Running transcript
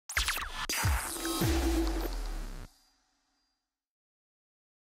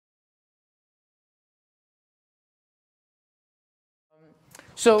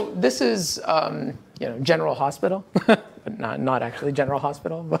So this is, General Hospital, but not actually General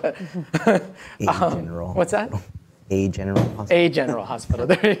Hospital, but General. What's that? A General Hospital. A General Hospital.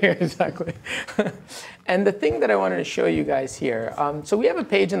 There you go, exactly. And the thing that I wanted to show you guys here, so we have a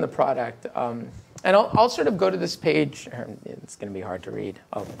page in the product, and I'll sort of go to this page. It's going to be hard to read.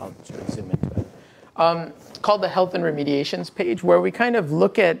 I'll sort of zoom into it. Called the Health and Remediations page, where we kind of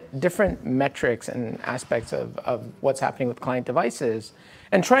look at different metrics and aspects of what's happening with client devices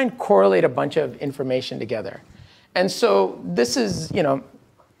and try and correlate a bunch of information together. And so this is,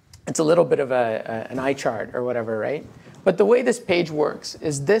 it's a little bit of an eye chart or whatever, right? But the way this page works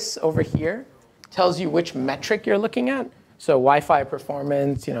is this over here tells you which metric you're looking at. So Wi-Fi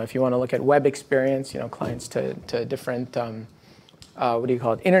performance, if you want to look at web experience, clients to different,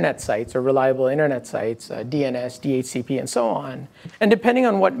 internet sites or reliable internet sites, DNS, DHCP, and so on. And depending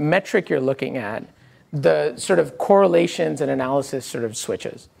on what metric you're looking at, the sort of correlations and analysis sort of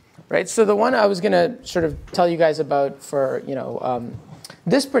switches, right? So the one I was going to sort of tell you guys about for,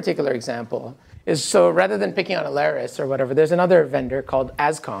 this particular example is, so rather than picking on Alaris or whatever, there's another vendor called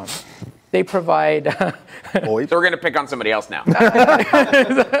Ascom. They provide... So we're going to pick on somebody else now.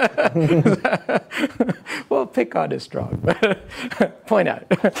 Well, pick on is strong, but point out.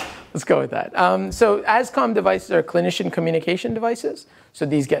 Let's go with that. So Ascom devices are clinician communication devices. So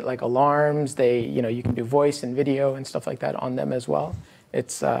these get like alarms. They, you can do voice and video and stuff like that on them as well.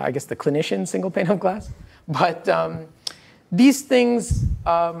 It's, I guess, the clinician single pane of glass. But these things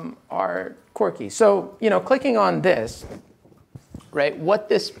are quirky. So, clicking on this, right, what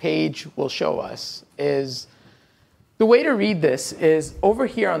this page will show us is, the way to read this is over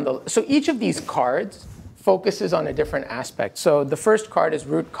here on the, so each of these cards focuses on a different aspect. So the first card is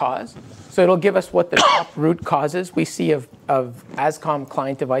root cause. So it'll give us what the top root causes we see of Ascom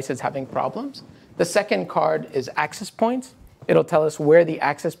client devices having problems. The second card is access points. It'll tell us where the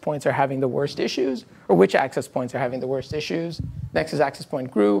access points are having the worst issues, or which access points are having the worst issues. Next is access point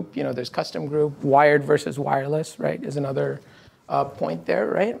group. There's custom group. Wired versus wireless, right, is another point there,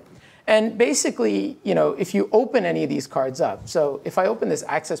 right? And basically, if you open any of these cards up, so if I open this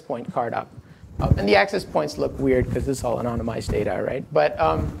access point card up, and the access points look weird because this is all anonymized data, right? But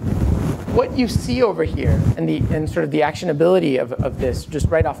what you see over here and sort of the actionability of this just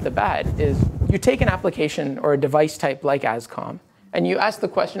right off the bat is you take an application or a device type like Ascom, and you ask the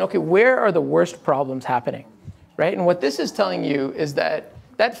question, okay, where are the worst problems happening, right? And what this is telling you is that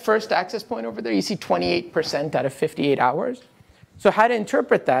first access point over there, you see 28% out of 58 hours. So how to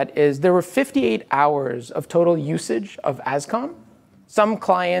interpret that is there were 58 hours of total usage of Ascom. Some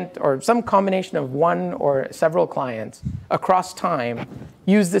client or some combination of one or several clients across time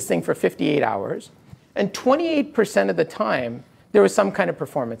used this thing for 58 hours. And 28% of the time, there was some kind of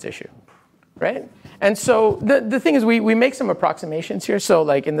performance issue, right? And so the thing is we make some approximations here. So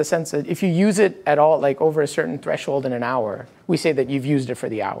like in the sense that if you use it at all, like over a certain threshold in an hour, we say that you've used it for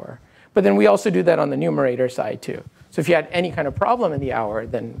the hour. But then we also do that on the numerator side too. So if you had any kind of problem in the hour,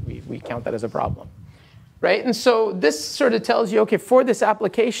 then we count that as a problem, right? And so this sort of tells you, okay, for this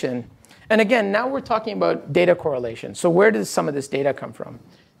application, and again, now we're talking about data correlation. So where does some of this data come from?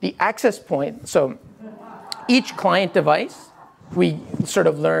 The access point, so each client device, we sort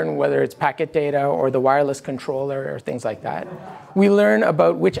of learn whether it's packet data or the wireless controller or things like that. We learn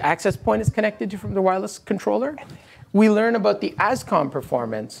about which access point is connected to from the wireless controller. We learn about the Ascom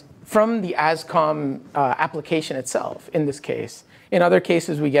performance from the Ascom application itself, in this case. In other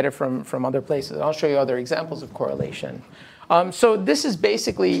cases, we get it from other places. I'll show you other examples of correlation. So this is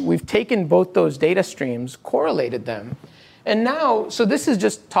basically, we've taken both those data streams, correlated them, and now, so this is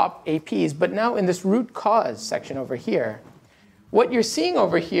just top APs, but now in this root cause section over here, what you're seeing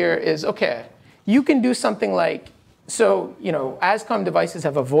over here is, okay, you can do something like, so, Ascom devices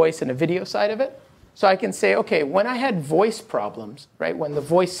have a voice and a video side of it. So I can say, okay, when I had voice problems, right, when the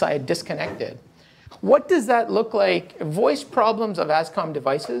voice side disconnected, what does that look like? Voice problems of Ascom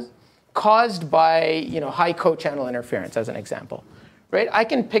devices caused by high co-channel interference, as an example, right? I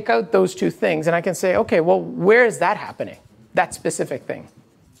can pick out those two things, and I can say, okay, well, where is that happening? That specific thing.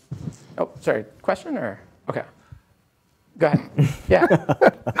 Oh, sorry, question or? Okay. Go ahead. Yeah.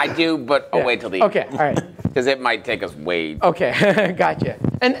 I do, but I'll wait till the end. Okay, all right. Because it might take us way. Okay, gotcha.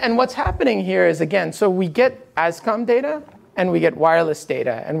 And what's happening here is, again, so we get Ascom data and we get wireless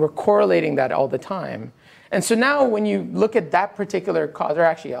data, and we're correlating that all the time. And so now when you look at that particular cause, or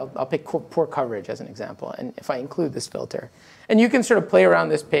actually I'll pick poor coverage as an example, and if I include this filter. And you can sort of play around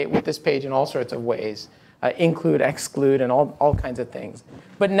with this page in all sorts of ways, include, exclude, and all kinds of things.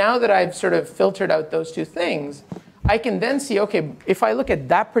 But now that I've sort of filtered out those two things, I can then see, okay, if I look at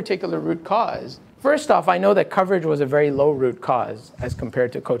that particular root cause first off, I know that coverage was a very low root cause as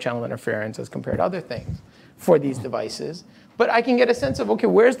compared to co-channel interference, as compared to other things for these devices. But I can get a sense of, okay,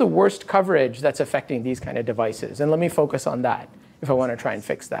 where's the worst coverage that's affecting these kind of devices? And let me focus on that if I want to try and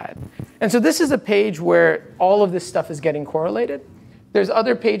fix that. And so this is a page where all of this stuff is getting correlated. There's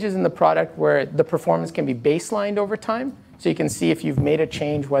other pages in the product where the performance can be baselined over time. So you can see if you've made a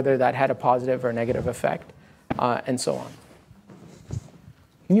change, whether that had a positive or negative effect, and so on.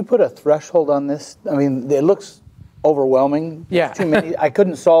 Can you put a threshold on this? I mean, it looks overwhelming. Yeah. Too many. I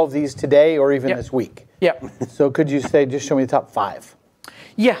couldn't solve these today or even this week. Yeah. So could you say, just show me the top 5?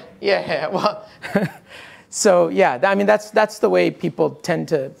 Yeah. Well, so yeah, I mean, that's the way people tend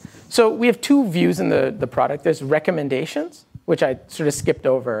to. So we have 2 views in the product. There's recommendations, which I sort of skipped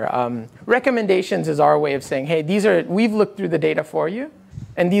over. Recommendations is our way of saying, hey, we've looked through the data for you,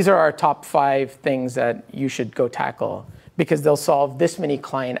 and these are our top 5 things that you should go tackle because they'll solve this many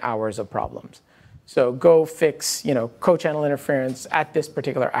client hours of problems. So go fix, co-channel interference at this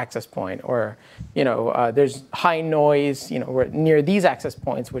particular access point, or, there's high noise, we're near these access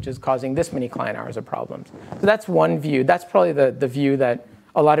points, which is causing this many client hours of problems. So that's one view. That's probably the view that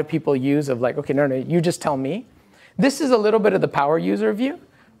a lot of people use of like, okay, no, you just tell me. This is a little bit of the power user view,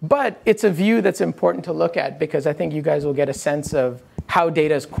 but it's a view that's important to look at because I think you guys will get a sense of how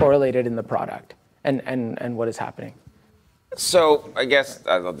data is correlated in the product and what is happening. So I guess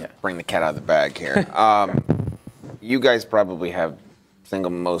I'll just bring the cat out of the bag here. You guys probably have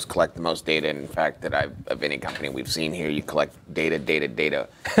collect the most data. In fact, of any company we've seen here, you collect data.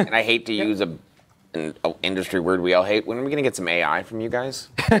 And I hate to use an industry word we all hate. When are we going to get some AI from you guys?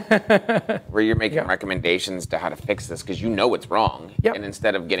 Where you're making recommendations to how to fix this because you know what's wrong. Yep. And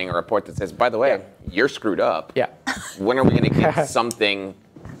instead of getting a report that says, by the way, you're screwed up. Yeah. When are we going to get something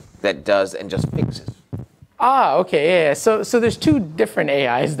that does and just fixes? Okay, yeah. So there's 2 different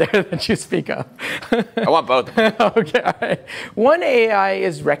AIs there that you speak of. I want both. Okay, all right. One AI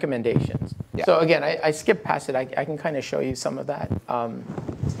is recommendations. Yeah. So again, I skipped past it. I can kind of show you some of that. I'll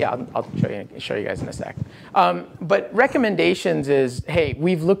show you guys in a sec. But recommendations is, hey,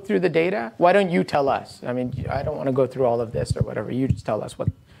 we've looked through the data. Why don't you tell us? I mean, I don't want to go through all of this or whatever. You just tell us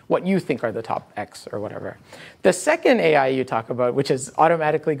what you think are the top X or whatever. The second AI you talk about, which is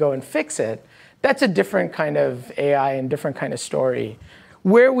automatically go and fix it, that's a different kind of AI and different kind of story.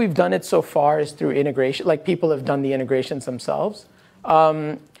 Where we've done it so far is through integration, like people have done the integrations themselves.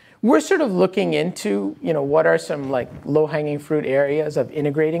 We're sort of looking into, what are some like low-hanging fruit areas of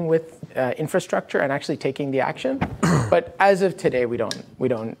integrating with infrastructure and actually taking the action. But as of today, we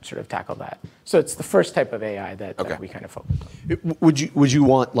don't sort of tackle that. So it's the first type of AI that we kind of focus on. Would you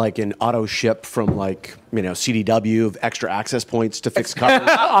want like an auto ship from like CDW of extra access points to fix coverage?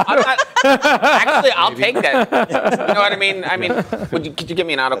 Actually, I'll take that. You know what I mean? Could you give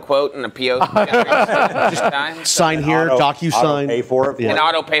me an auto quote and a PO? Sign here, DocuSign. Pay for it. An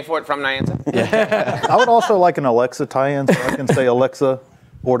auto pay for it from Nyansa? Yeah. I would also like an Alexa tie-in so I can say, Alexa,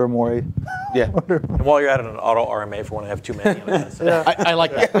 order more. Yeah. And while you're at it, an auto RMA for when I have too many. I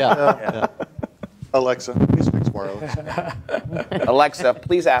like that. Yeah. Alexa, please fix wireless. Alexa,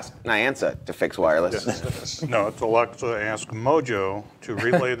 please ask Nyansa to fix wireless. No, it's Alexa, ask Mojo to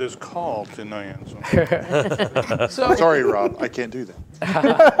relay this call to Nyansa. Sorry, Rob, I can't do that.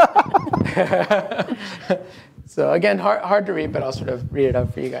 So again, hard to read, but I'll sort of read it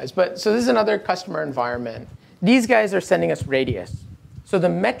out for you guys. So this is another customer environment. These guys are sending us radius. So the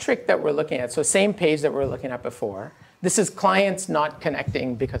metric that we're looking at, so same page that we were looking at before, this is clients not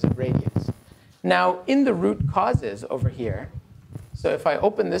connecting because of radius. Now, in the root causes over here, so if I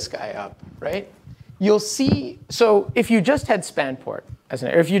open this guy up, right, you'll see, so if you just had span port, or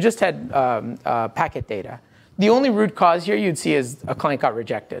if you just had packet data, the only root cause here you'd see is a client got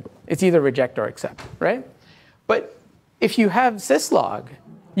rejected. It's either reject or accept, right? But if you have syslog,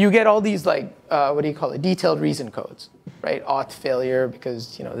 you get all these detailed reason codes, right? Auth failure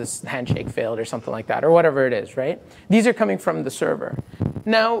because this handshake failed or something like that, or whatever it is, right? These are coming from the server.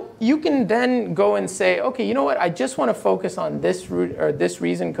 Now you can then go and say, okay, you know what? I just want to focus on this root or this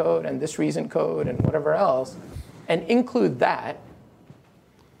reason code and this reason code and whatever else, and include that.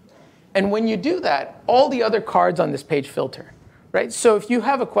 And when you do that, all the other cards on this page filter. Right? So if you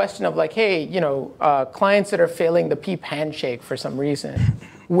have a question of like, hey, clients that are failing the PEEP handshake for some reason,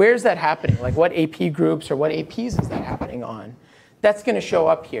 where's that happening? Like what AP groups or what APs is that happening on? That's going to show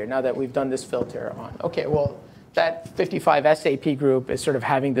up here now that we've done this filter on. Okay, well, that 55S AP group is sort of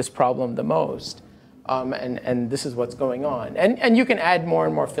having this problem the most, and this is what's going on. And you can add more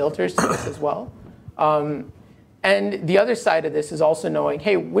and more filters to this as well. And the other side of this is also knowing,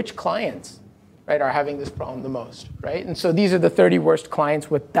 hey, which clients are having this problem the most, right? And so these are the 30 worst clients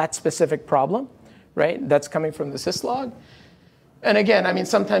with that specific problem, right? That's coming from the syslog. And again, I mean,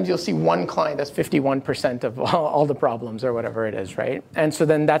 sometimes you'll see one client that's 51% of all the problems or whatever it is, right? And so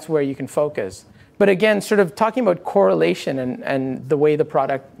then that's where you can focus. But again, sort of talking about correlation and the way the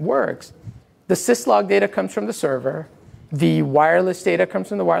product works, the syslog data comes from the server, the wireless data comes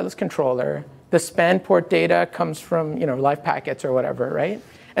from the wireless controller, the span port data comes from live packets or whatever, right?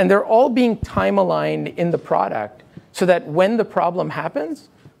 And they're all being time aligned in the product so that when the problem happens,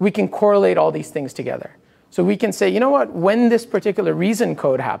 we can correlate all these things together. So we can say, you know what, when this particular reason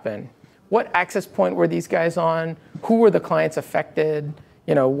code happened, what access point were these guys on? Who were the clients affected?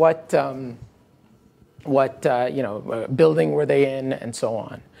 What building were they in, and so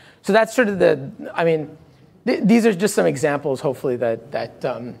on. So that's sort of these are just some examples, hopefully, that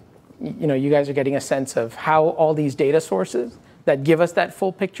you guys are getting a sense of how all these data sources that give us that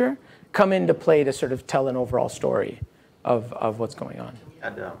full picture come into play to sort of tell an overall story of what's going on.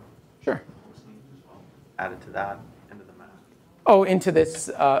 Sure. Added to that into the map. Oh, into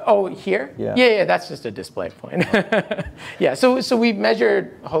this. Here? Yeah, that's just a display point. Yeah, so we've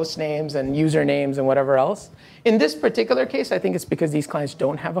measured host names and usernames and whatever else. In this particular case, I think it's because these clients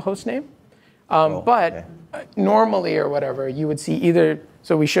don't have a host name. But normally or whatever, you would see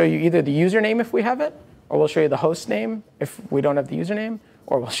so we show you either the username if we have it, or we'll show you the host name if we don't have the username,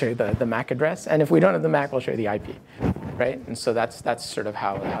 or we'll show you the MAC address. And if we don't have the MAC, we'll show you the IP, right? And so that's sort of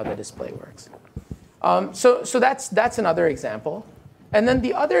how the display works. So that's another example. And then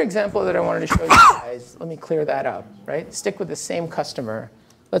the other example that I wanted to show you guys, let me clear that up, right? Stick with the same customer.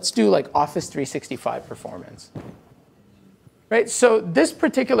 Let's do like Office 365 performance. Right, so this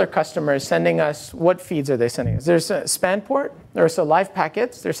particular customer is sending us, what feeds are they sending us? There's a span port, there's a live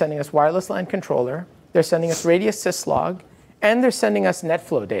packets, they're sending us wireless LAN controller, they're sending us radius syslog, and they're sending us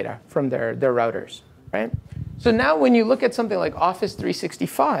NetFlow data from their routers, right? So now when you look at something like Office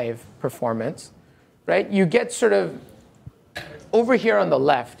 365 performance, right, you get sort of, over here on the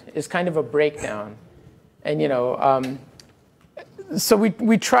left is kind of a breakdown. And so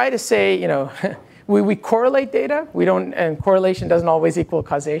we try to say, we correlate data. We don't, and correlation doesn't always equal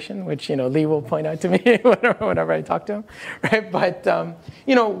causation, which Lee will point out to me whenever I talk to him, right? But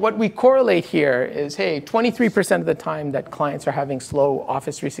what we correlate here is, hey, 23% of the time that clients are having slow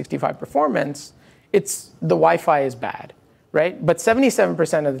Office 365 performance, the Wi-Fi is bad, right? But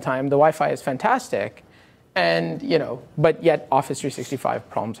 77% of the time, the Wi-Fi is fantastic, and but yet Office 365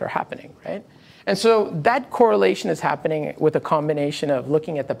 problems are happening, right? And so that correlation is happening with a combination of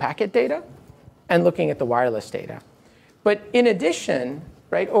looking at the packet data and looking at the wireless data. But in addition,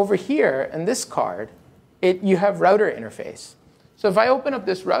 right over here in this card, you have router interface. So if I open up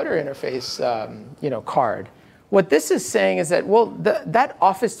this router interface card, what this is saying is that, well, that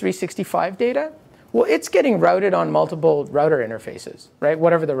Office 365 data, well, it's getting routed on multiple router interfaces, right?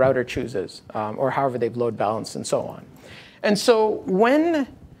 Whatever the router chooses, or however they've load balanced and so on. And so when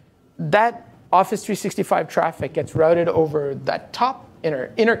that Office 365 traffic gets routed over that top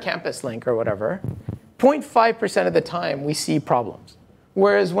inner campus link or whatever, 0.5% of the time we see problems.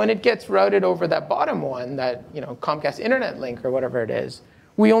 Whereas when it gets routed over that bottom one, that Comcast internet link or whatever it is,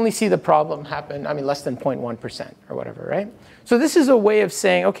 we only see the problem happen, less than 0.1% or whatever, right? So this is a way of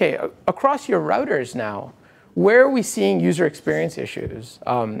saying, okay, across your routers now, where are we seeing user experience issues?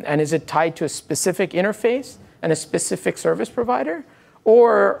 And is it tied to a specific interface and a specific service provider?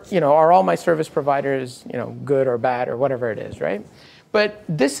 Or are all my service providers good or bad or whatever it is, right? But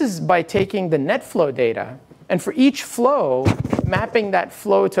this is by taking the NetFlow data, and for each flow, mapping that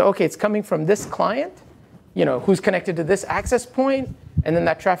flow to, okay, it's coming from this client, who's connected to this access point, and then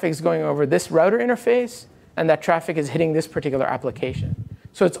that traffic is going over this router interface, and that traffic is hitting this particular application.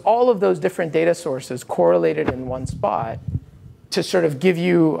 So it's all of those different data sources correlated in one spot to sort of give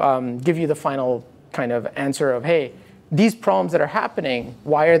you the final kind of answer of, hey, these problems that are happening,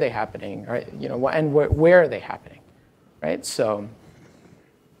 why are they happening, right? And where are they happening, right? So.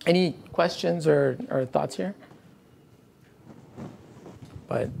 Any questions or thoughts here?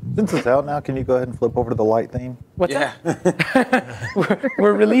 But Since it's out now, can you go ahead and flip over to the light theme? What's that?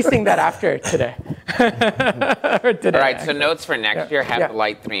 we're releasing that after today. Or today. All right, so notes for next year, have the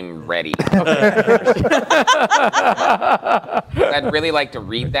light theme ready. I'd really like to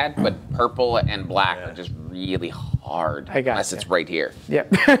read that, but purple and black are just really hard. Unless it's right here. Yeah,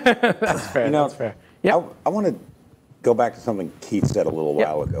 that's fair. That's fair. Yeah, I want to go back to something Keith said a little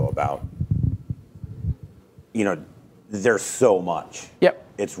while ago about, there's so much. Yep.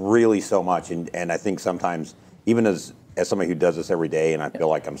 It's really so much. And I think sometimes, even as somebody who does this every day, and I feel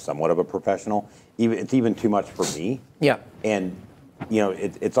like I'm somewhat of a professional, it's even too much for me. Yeah. And,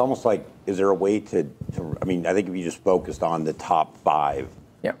 it's almost like, is there a way to I think if you just focused on the top 5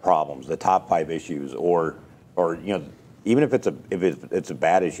 problems, the top 5 issues, or even if it's a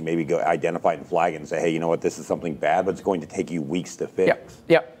bad issue, maybe go identify it and flag it and say, hey, you know what, this is something bad, but it's going to take you weeks to fix.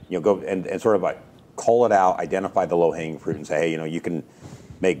 Go and sort of like call it out, identify the low-hanging fruit, and say, hey, you can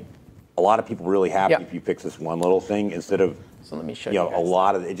make a lot of people really happy if you fix this one little thing instead of let me show you a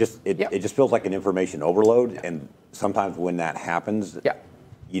lot of it just feels like an information overload, and sometimes when that happens,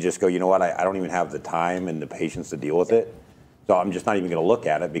 you just go, you know what, I don't even have the time and the patience to deal with it, so I'm just not even going to look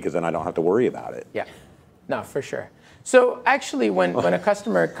at it because then I don't have to worry about it. No, for sure. So actually, when a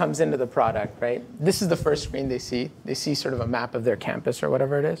customer comes into the product, right, this is the first screen they see. They see sort of a map of their campus or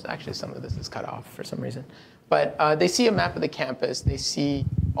whatever it is. Actually, some of this is cut off for some reason. But they see a map of the campus. They see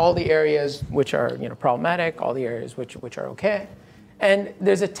all the areas which are problematic, all the areas which are okay. And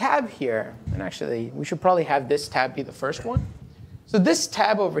there's a tab here. And actually, we should probably have this tab be the first one. So this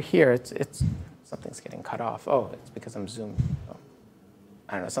tab over here, it's something's getting cut off. Oh, it's because I'm zooming. Oh,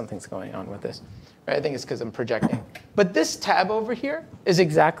 I don't know, something's going on with this. Right, I think it's because I'm projecting. But this tab over here is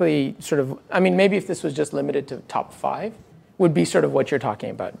exactly sort of, I mean, maybe if this was just limited to top 5, would be sort of what you're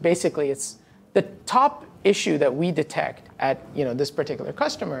talking about. Basically, it's the top issue that we detect at this particular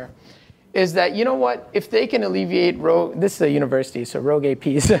customer is that, if they can alleviate rogue, this is a university, so rogue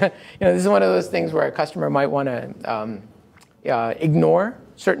APs, this is one of those things where a customer might want to ignore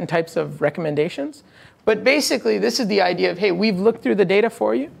certain types of recommendations. But basically, this is the idea of, hey, we've looked through the data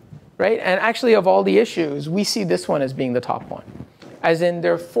for you. Right? And actually, of all the issues, we see this one as being the top one. As in,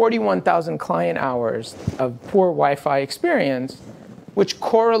 there are 41,000 client hours of poor Wi-Fi experience, which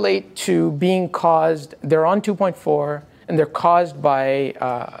correlate to being caused, they're on 2.4, and they're caused by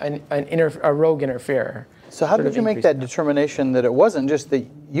a rogue interferer. So how did you make that determination that it wasn't just that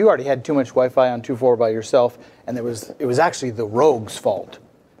you already had too much Wi-Fi on 2.4 by yourself, and it was actually the rogue's fault?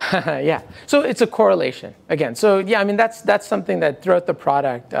 Yeah, so it's a correlation again. So yeah, I mean that's something that throughout the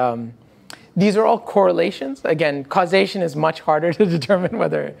product, these are all correlations. Again, causation is much harder to determine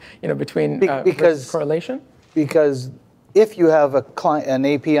whether between because correlation. Because if you have an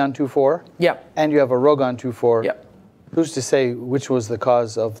AP on 2.4, and you have a rogue on 2.4, who's to say which was the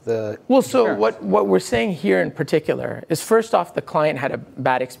cause of the? Well, so what we're saying here in particular is, first off, the client had a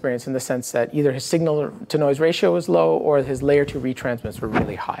bad experience in the sense that either his signal to noise ratio was low or his layer 2 retransmits were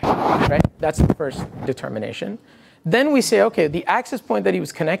really high, right? That's the first determination. Then we say, okay, the access point that he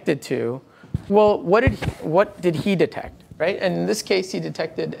was connected to, well, what did he detect, right? And in this case, he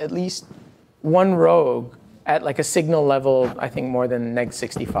detected at least one rogue at like a signal level, I think more than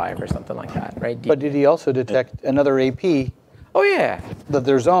 -65 or something like that, right? But did he also detect another AP? Oh yeah. That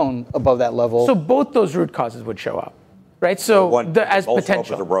their zone above that level. So both those root causes would show up, right? So as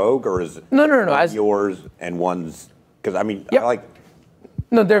potential. As a rogue, or is no, as yours and one's? Because I mean, I like.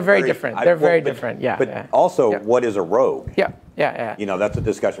 No, they're very different. They're very different. Yeah. But also, what is a rogue? Yeah. That's a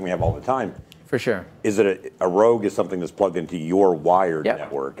discussion we have all the time. For sure. Is it a rogue is something that's plugged into your wired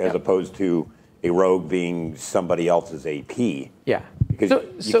network, as opposed to a rogue being somebody else's AP? Yeah. Because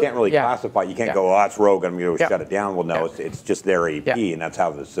you can't really classify. You can't go, oh, that's rogue, I'm going to shut it down. Well, no, it's just their AP, and that's how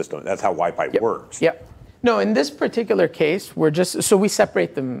the system, that's how Wi-Fi works. Yeah. No, in this particular case, we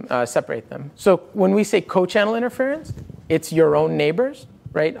separate them. So when we say co-channel interference, it's your own neighbors,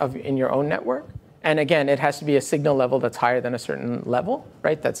 right, in your own network. And again, it has to be a signal level that's higher than a certain level,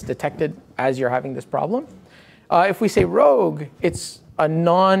 right, that's detected as you're having this problem. If we say rogue, it's a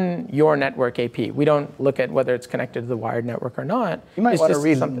non-your network AP. We don't look at whether it's connected to the wired network or not. You might want to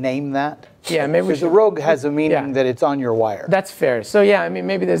rename that. Yeah, maybe we should. Because the rogue has a meaning that it's on your wire. That's fair. So yeah, I mean,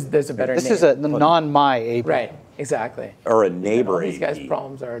 maybe there's a better name. This is a non-my AP. Right, exactly. Or a neighbor AP. These guys'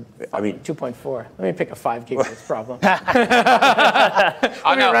 problems are 2.4. Let me pick a 5 gigabits problem. Let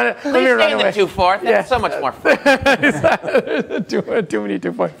me run the 2.4. That's so much more fun. Too many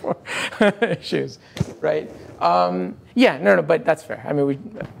 2.4 issues, right? No, but that's fair. I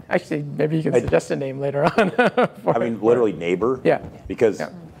mean, maybe you can suggest a name later on. Literally neighbor. Yeah. Because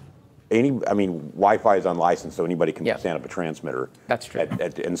Wi-Fi is unlicensed, so anybody can stand up a transmitter. That's true.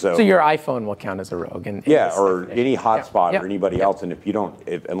 And so your iPhone will count as a rogue. Or any hotspot or anybody else. And if you don't,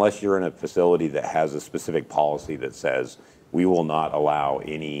 unless you're in a facility that has a specific policy that says we will not allow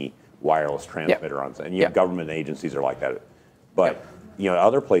any wireless transmitter on, and government agencies are like that, but.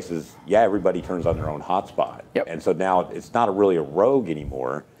 Other places, everybody turns on their own hotspot. And so now it's not really a rogue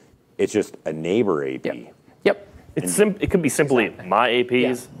anymore. It's just a neighbor AP. It could be simply my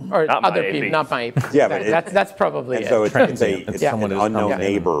APs, or not other my people, APs. not my APs. Yeah, but that's probably it. So it's an unknown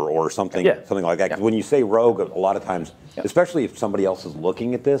neighbor or something like that. 'Cause when you say rogue, a lot of times, especially if somebody else is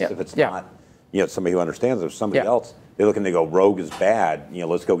looking at this, if it's not somebody who understands, if somebody else, they look and they go, rogue is bad.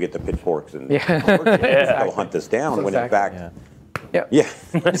 Let's go get the pitchforks and let's go hunt this down. When in fact. Yep. Yeah.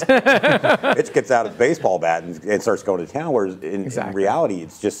 It gets out of baseball bat and starts going to town, whereas in reality,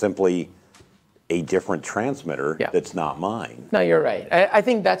 it's just simply a different transmitter that's not mine. No, you're right. I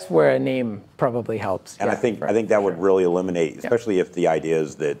think that's where a name probably helps. And I think that would really eliminate, especially if the idea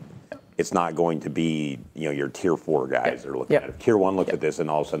is that it's not going to be, your tier 4 guys that are looking at it. If tier 1 looks at this and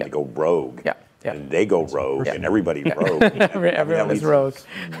all of a sudden they go rogue. And they go rogue, and everybody's rogue. Everyone is rogue.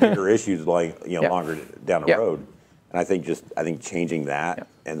 Bigger issues longer down the road. And I think changing that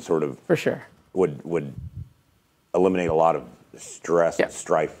and sort of would eliminate a lot of stress and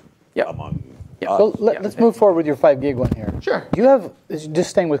strife among us. So let's move forward with your 5 gig one here. Sure. You have, just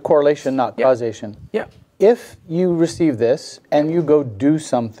staying with correlation, not causation. Yeah. If you receive this and you go do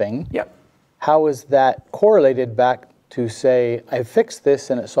something, how is that correlated back to say, I fixed this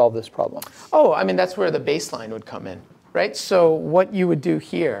and it solved this problem? Oh, I mean, that's where the baseline would come in, right? So what you would do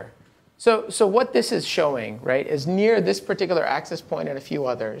here, so what this is showing, right, is near this particular access point and a few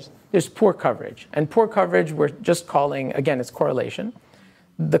others, there's poor coverage. And poor coverage, we're just calling, again, it's correlation.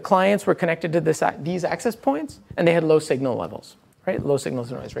 The clients were connected to these access points, and they had low signal levels, right? Low signal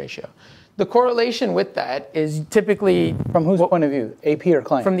to noise ratio. The correlation with that is typically... From whose point of view? AP or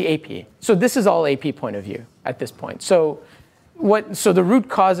client? From the AP. So this is all AP point of view at this point. So the root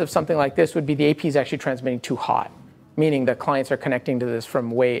cause of something like this would be the AP is actually transmitting too hot, meaning that clients are connecting to this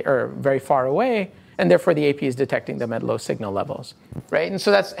from very far away, and therefore the AP is detecting them at low signal levels, right? And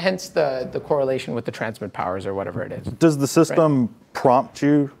so that's hence the correlation with the transmit powers or whatever it is. Does the system prompt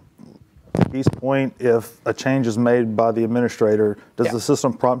you, at each point, if a change is made by the administrator, does the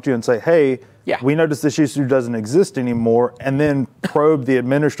system prompt you and say, hey, we noticed this issue doesn't exist anymore, and then probe the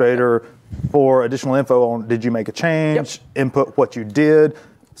administrator for additional info on, did you make a change, input what you did,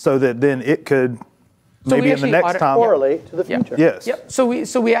 so that then it could maybe in the next time correlate to the future? Yes. Yep. So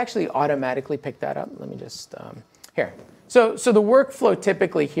we actually automatically pick that up. Let me just, here. So the workflow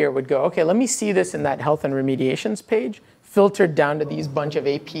typically here would go, okay, let me see this in that Health and Remediations page, filtered down to these bunch of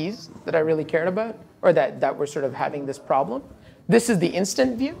APs that I really cared about, or that were sort of having this problem. This is the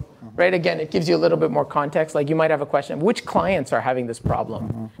instant view, right? Again, it gives you a little bit more context. Like you might have a question, which clients are having this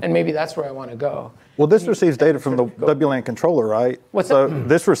problem? And maybe that's where I want to go. Well, this receives data from the WLAN controller, right? What's so that?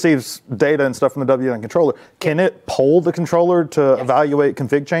 This receives data and stuff from the WLAN controller. Can it poll the controller to evaluate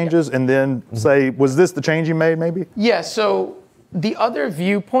config changes and then say, was this the change you made maybe? Yeah, so the other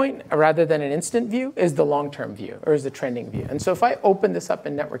viewpoint, rather than an instant view, is the long-term view, or is the trending view. And so if I open this up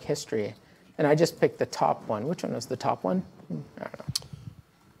in network history, and I just pick the top one, which one was the top one? I don't know.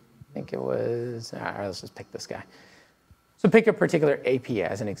 I think it was, all right, let's just pick this guy. So pick a particular AP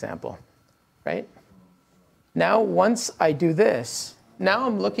as an example, right? Now, once I do this, now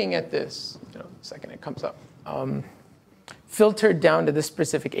I'm looking at this, the second it comes up, filtered down to this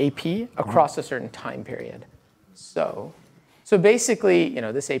specific AP across a certain time period. So basically,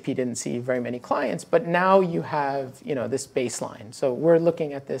 this AP didn't see very many clients, but now you have, this baseline. So we're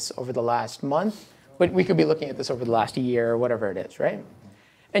looking at this over the last month, but we could be looking at this over the last year or whatever it is, right?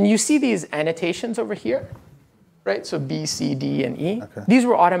 And you see these annotations over here, right? So B, C, D, and E. Okay. These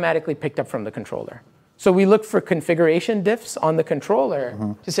were automatically picked up from the controller. So we look for configuration diffs on the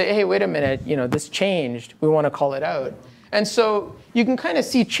controller to say, hey, wait a minute, this changed. We want to call it out. And so you can kind of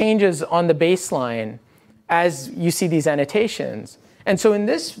see changes on the baseline as you see these annotations. And so in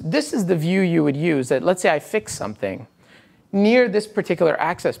this is the view you would use that, let's say I fix something near this particular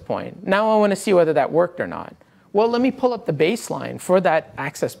access point. Now I want to see whether that worked or not. Well, let me pull up the baseline for that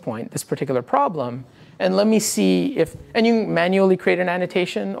access point, this particular problem, and let me see if, and you can manually create an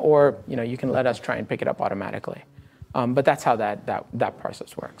annotation, or you can let us try and pick it up automatically. But that's how that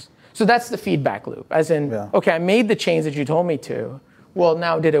process works. So that's the feedback loop, as in, okay, I made the change that you told me to. Well,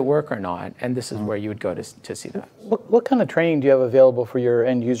 now did it work or not? And this is where you would go to see that. What kind of training do you have available for your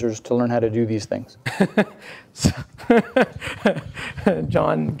end users to learn how to do these things?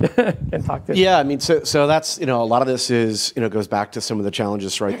 John can talk to. Yeah, I mean, so that's a lot of this is goes back to some of the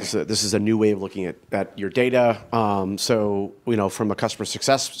challenges, right? This is a new way of looking at your data. So from a customer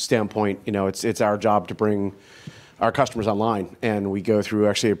success standpoint, it's our job to bring our customers online, and we go through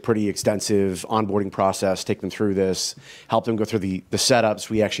actually a pretty extensive onboarding process, take them through this, help them go through the setups.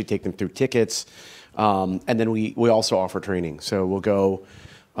 We actually take them through tickets, and then we also offer training. So we'll go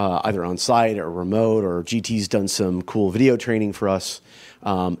either on site or remote, or GT's done some cool video training for us.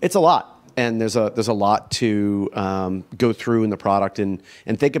 It's a lot. and there's a lot to go through in the product and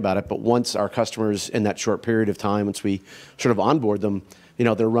think about it. But once our customers in that short period of time, once we sort of onboard them,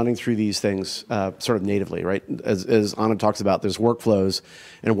 they're running through these things sort of natively, right? As Anand talks about, there's workflows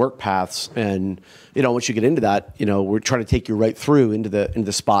and work paths, and once you get into that, we're trying to take you right through into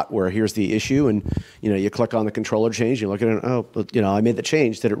the spot where here's the issue, and you click on the controller change, you look at it, and, I made the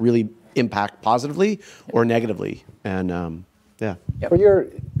change. Did it really impact positively or negatively? And yeah. For your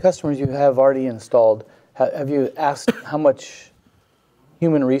customers you have already installed, have you asked how much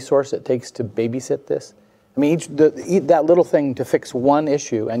human resource it takes to babysit this? I mean, that little thing to fix one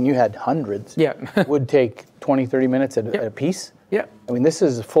issue, and you had hundreds, would take 20, 30 minutes at a piece? Yeah. I mean, this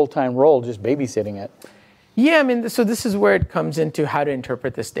is a full-time role, just babysitting it. Yeah, I mean, so this is where it comes into how to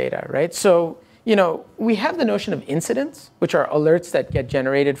interpret this data, right? So, we have the notion of incidents, which are alerts that get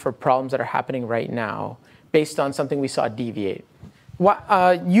generated for problems that are happening right now based on something we saw deviate.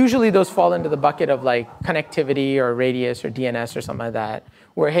 Usually those fall into the bucket of like connectivity or radius or DNS or something like that,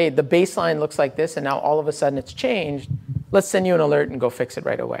 where, hey, the baseline looks like this, and now all of a sudden it's changed. Let's send you an alert and go fix it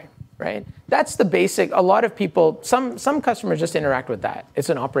right away, right? That's the basic. A lot of people, some customers just interact with that. It's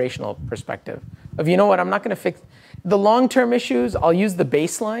an operational perspective of, I'm not going to fix the long-term issues. I'll use the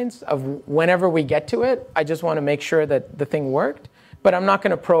baselines of whenever we get to it. I just want to make sure that the thing worked, but I'm not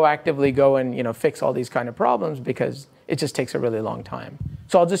going to proactively go and fix all these kind of problems because it just takes a really long time.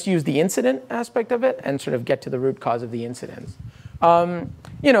 So I'll just use the incident aspect of it and sort of get to the root cause of the incidents.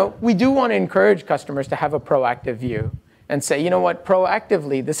 We do want to encourage customers to have a proactive view and say,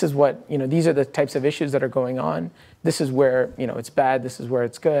 proactively, this is what, these are the types of issues that are going on. This is where, it's bad. This is where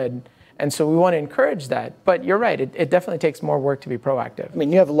it's good. And so we want to encourage that. But you're right. It definitely takes more work to be proactive. I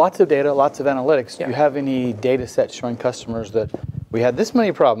mean, you have lots of data, lots of analytics. Do you have any data sets showing customers that we had this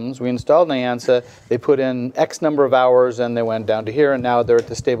many problems, we installed Nyansa, they put in X number of hours, and they went down to here, and now they're at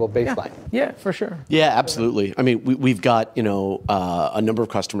the stable baseline? Yeah, for sure. Yeah, absolutely. I mean, we've got, a number of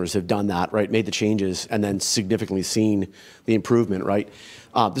customers have done that, right? Made the changes and then significantly seen the improvement, right?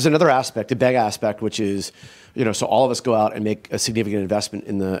 There's another aspect, a big aspect, which is, so all of us go out and make a significant investment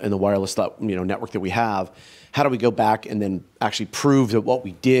in the wireless, network that we have. How do we go back and then actually prove that what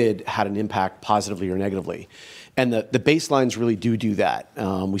we did had an impact positively or negatively? And the baselines really do that.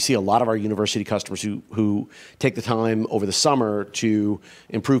 We see a lot of our university customers who take the time over the summer to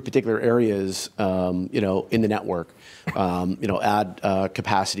improve particular areas, in the network. Add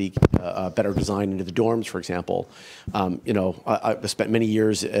capacity, better design into the dorms, for example. I've spent many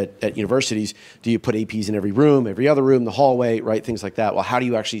years at universities. Do you put APs in every room, every other room, the hallway, right? Things like that. Well, how do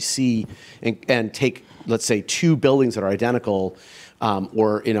you actually see and take, let's say, two buildings that are identical,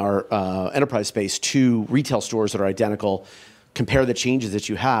 or in our enterprise space, two retail stores that are identical, compare the changes that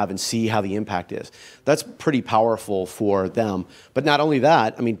you have and see how the impact is. That's pretty powerful for them. But not only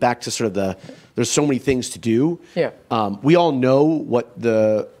that, I mean, back to sort of there's so many things to do. Yeah. We all know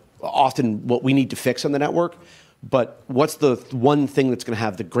often what we need to fix on the network, but what's the one thing that's going to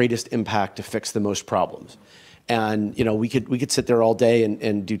have the greatest impact to fix the most problems? And we could sit there all day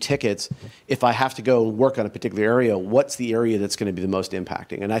and do tickets. If I have to go work on a particular area, what's the area that's going to be the most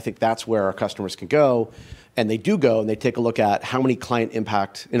impacting? And I think that's where our customers can go, and they do go and they take a look at how many client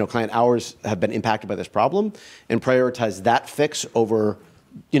hours have been impacted by this problem, and prioritize that fix over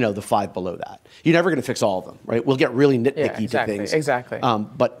the 5 below that. You're never going to fix all of them, right? We'll get really nitpicky to things. Exactly.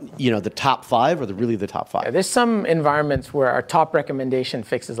 But the top 5 are really the top 5. Yeah, there's some environments where our top recommendation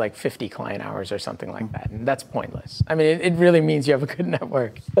fix is like 50 client hours or something like that, and that's pointless. I mean, it really means you have a good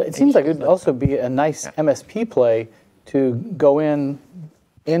network. But it seems like it would also be a nice MSP play to go in,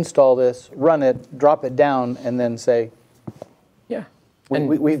 install this, run it, drop it down, and then say, yeah.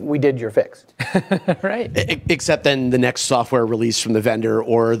 We did your fix. Right. Except then the next software release from the vendor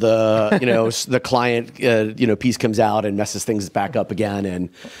or the the client piece comes out and messes things back up again, and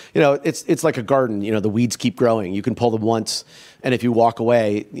it's like a garden. The weeds keep growing. You can pull them once, and if you walk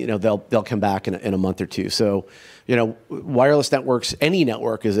away, they'll come back in a month or two. So wireless networks, any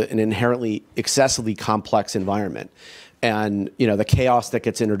network, is an inherently excessively complex environment, and the chaos that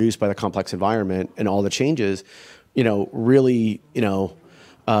gets introduced by the complex environment and all the changes, really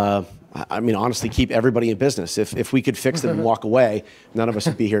honestly, keep everybody in business. If we could fix them and walk away, none of us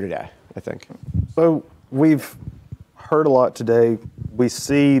would be here today, I think. So we've heard a lot today. We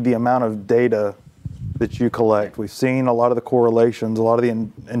see the amount of data that you collect. We've seen a lot of the correlations, a lot of the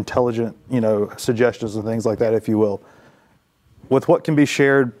intelligent, suggestions and things like that, if you will. With what can be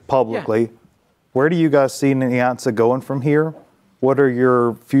shared publicly, where do you guys see Nyansa going from here? What are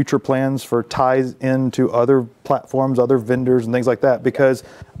your future plans for ties into other platforms, other vendors, and things like that? Because,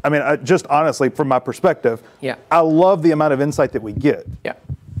 just honestly, from my perspective, I love the amount of insight that we get. Yeah.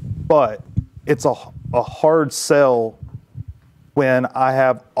 but it's a hard sell when I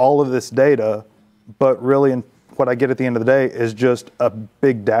have all of this data, but really what I get at the end of the day is just a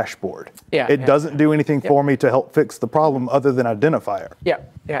big dashboard. It doesn't do anything for me to help fix the problem other than identify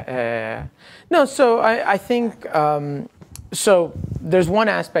it. No, so I think, so there's one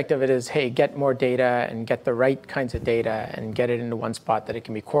aspect of it is, hey, get more data and get the right kinds of data and get it into one spot that it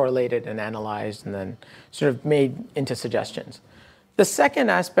can be correlated and analyzed and then sort of made into suggestions. The second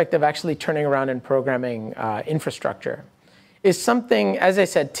aspect of actually turning around and programming infrastructure is something, as I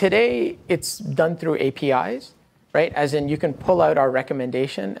said, today it's done through APIs, right? As in you can pull out our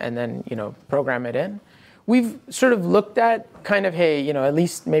recommendation and then, program it in. We've sort of looked at kind of, hey, at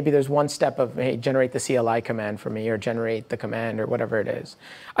least maybe there's one step of, hey, generate the CLI command for me or generate the command or whatever it is.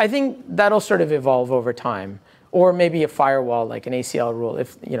 I think that'll sort of evolve over time. Or maybe a firewall, like an ACL rule,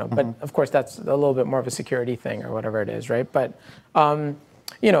 but of course that's a little bit more of a security thing or whatever it is, right? But,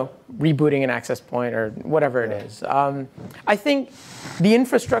 rebooting an access point or whatever it is. I think the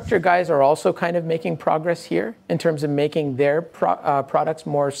infrastructure guys are also kind of making progress here in terms of making their products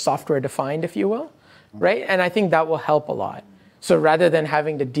more software defined, if you will, right? And I think that will help a lot. So rather than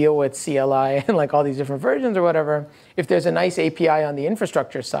having to deal with CLI and like all these different versions or whatever, if there's a nice API on the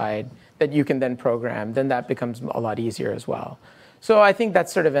infrastructure side that you can then program, then that becomes a lot easier as well. So I think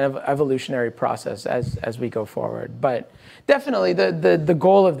that's sort of an evolutionary process as we go forward. But definitely the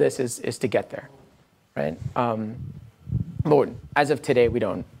goal of this is to get there, right? But as of today, we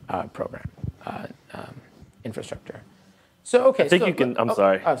don't program infrastructure. So, okay. I think you can, I'm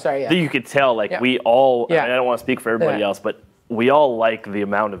sorry. Oh, sorry, yeah. I think you could tell, we all, I mean, I don't want to speak for everybody else, but we all like the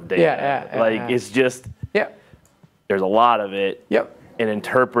amount of data. It's just, there's a lot of it. And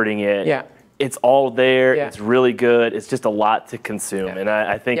interpreting it, it's all there. It's really good. It's just a lot to consume. And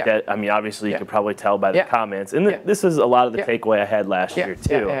I think that, I mean, obviously you could probably tell by the comments. And this is a lot of the takeaway I had last year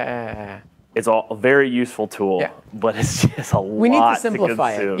too. It's a very useful tool, but it's just a lot to consume. We need to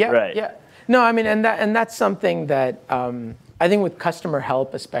simplify it. No, I mean, and that's something that I think with customer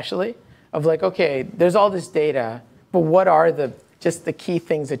help especially, of like, okay, there's all this data, but what are just the key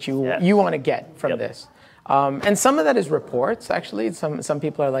things that you want to get from this? And some of that is reports, actually. Some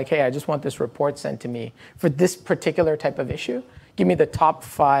people are like, hey, I just want this report sent to me for this particular type of issue. Give me the top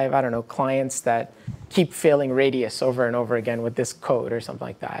 5, I don't know, clients that keep failing Radius over and over again with this code or something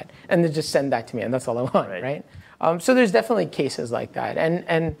like that. And then just send that to me, and that's all I want, right? So there's definitely cases like that.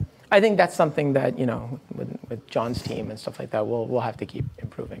 And I think that's something that, with John's team and stuff like that, we'll have to keep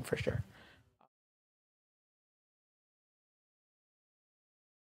improving for sure.